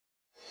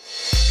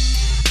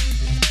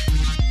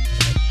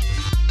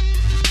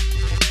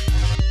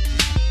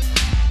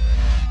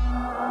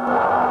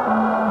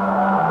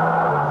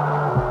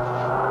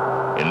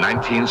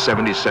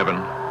1977,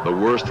 the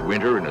worst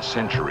winter in a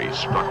century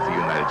struck the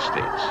United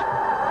States.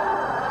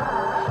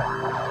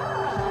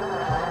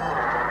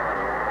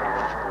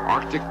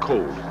 Arctic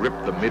cold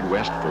gripped the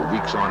Midwest for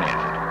weeks on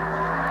end.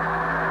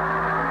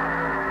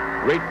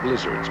 Great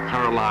blizzards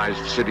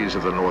paralyzed cities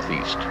of the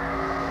Northeast.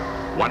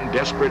 One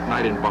desperate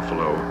night in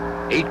Buffalo,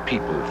 8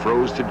 people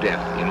froze to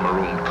death in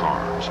marooned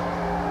cars.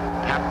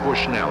 Pat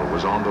Bushnell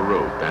was on the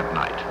road that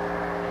night.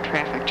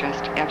 Traffic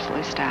just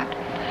absolutely stopped.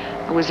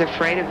 I was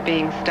afraid of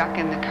being stuck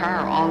in the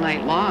car all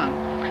night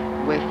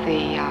long with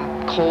the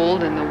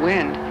cold and the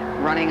wind,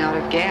 running out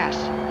of gas,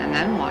 and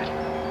then what?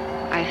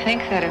 I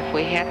think that if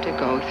we had to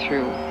go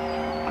through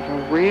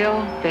a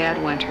real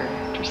bad winter,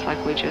 just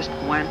like we just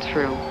went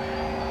through,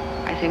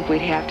 I think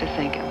we'd have to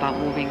think about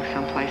moving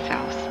someplace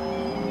else.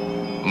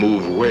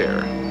 Move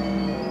where?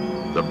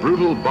 The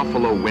brutal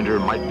Buffalo winter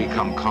might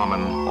become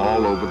common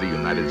all over the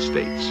United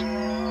States.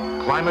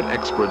 Climate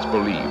experts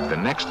believe the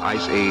next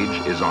ice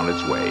age is on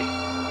its way.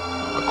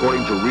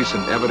 According to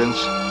recent evidence,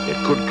 it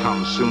could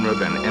come sooner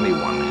than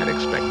anyone had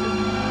expected.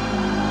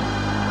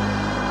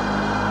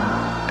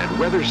 At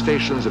weather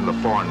stations in the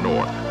far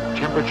north,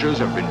 temperatures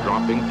have been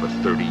dropping for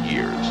 30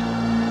 years.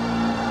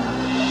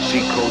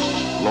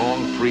 Seacoasts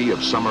long free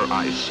of summer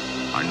ice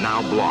are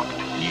now blocked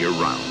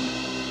year-round.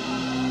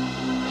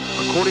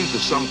 According to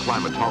some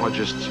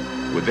climatologists,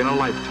 within a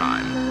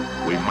lifetime,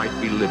 we might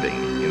be living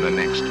in the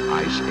next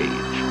ice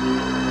age.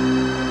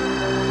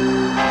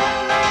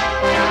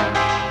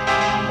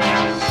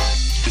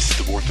 This is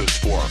the Orthos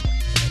Forum,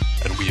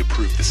 and we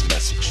approve this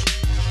message.